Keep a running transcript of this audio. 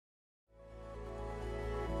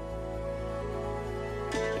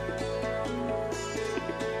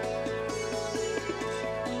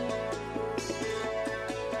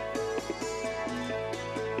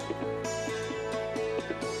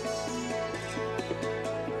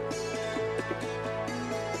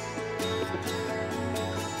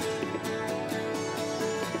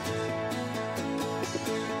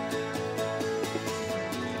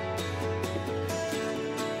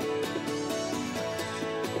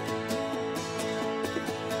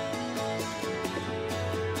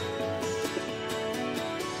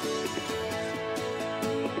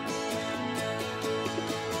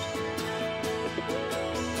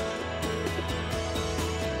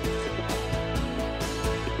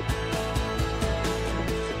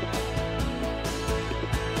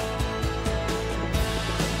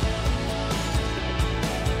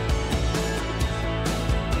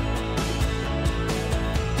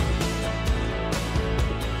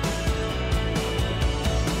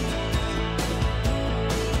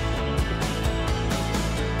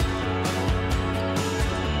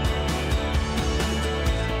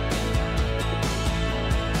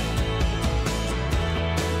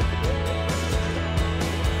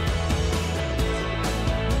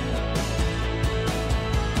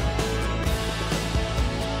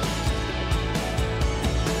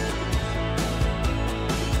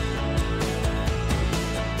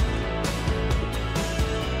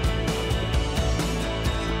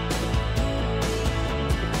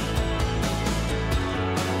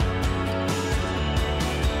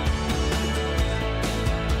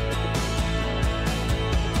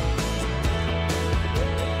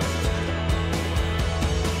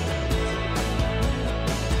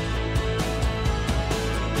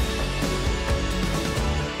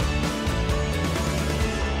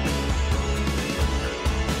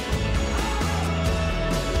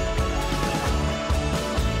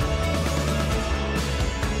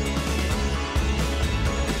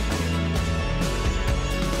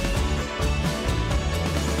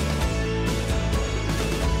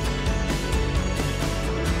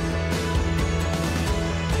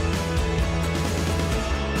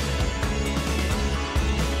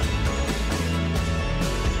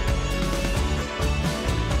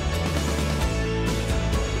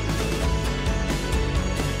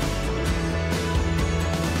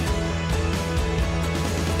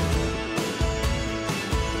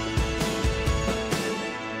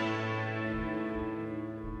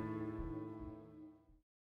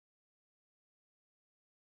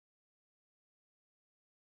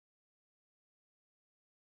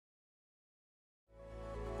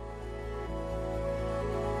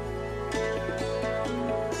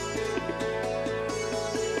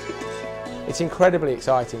it's incredibly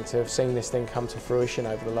exciting to have seen this thing come to fruition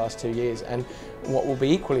over the last 2 years, and what will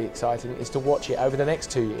be equally exciting is to watch it over the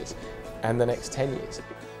next 2 years and the next 10 years.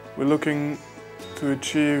 We're looking to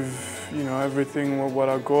achieve, everything what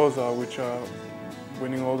our goals are, which are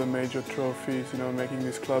winning all the major trophies, making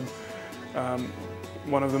this club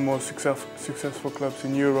one of the most successful clubs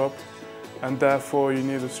in Europe, and therefore you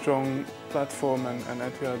need a strong platform, and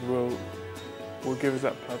Etihad will give us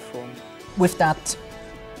that platform. With that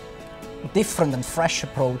different and fresh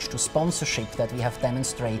approach to sponsorship that we have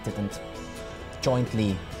demonstrated and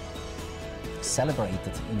jointly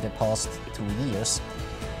celebrated in the past 2 years,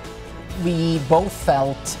 we both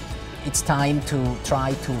felt it's time to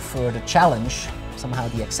try to further challenge somehow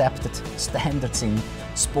the accepted standards in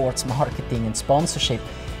sports marketing and sponsorship,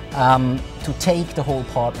 to take the whole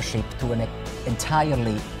partnership to an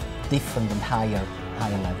entirely different and higher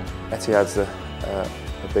level. Etihad's a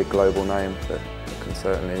big global name that can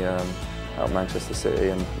certainly help Manchester City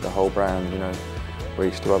and the whole brand,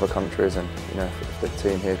 reach to other countries, and if the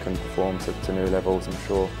team here can perform to new levels, I'm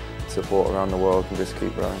sure support around the world can just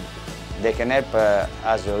keep growing. They can help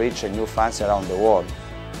us reach new fans around the world,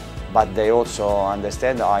 but they also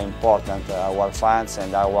understand how important our fans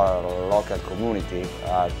and our local community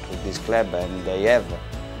are to this club, and they have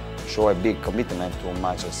shown a big commitment to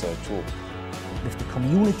Manchester too. With the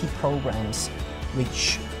community programs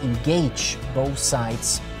which engage both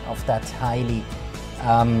sides of that highly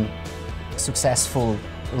successful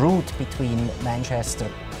route between Manchester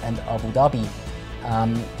and Abu Dhabi,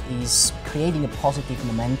 is creating a positive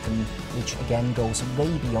momentum which again goes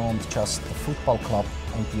way beyond just the football club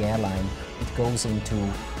and the airline. It goes into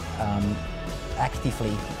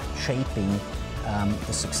actively shaping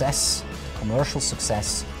the success, commercial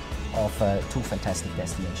success of two fantastic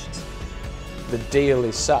destinations. The deal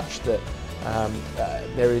is such that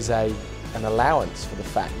there is an allowance for the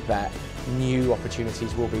fact that new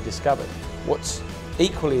opportunities will be discovered. What's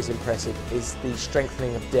equally as impressive is the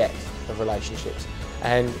strengthening of depth of relationships,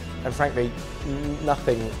 and frankly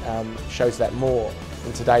nothing shows that more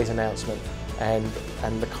than today's announcement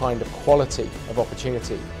and the kind of quality of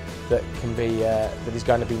opportunity that can be that is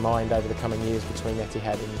going to be mined over the coming years between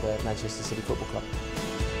Etihad and Manchester City Football Club.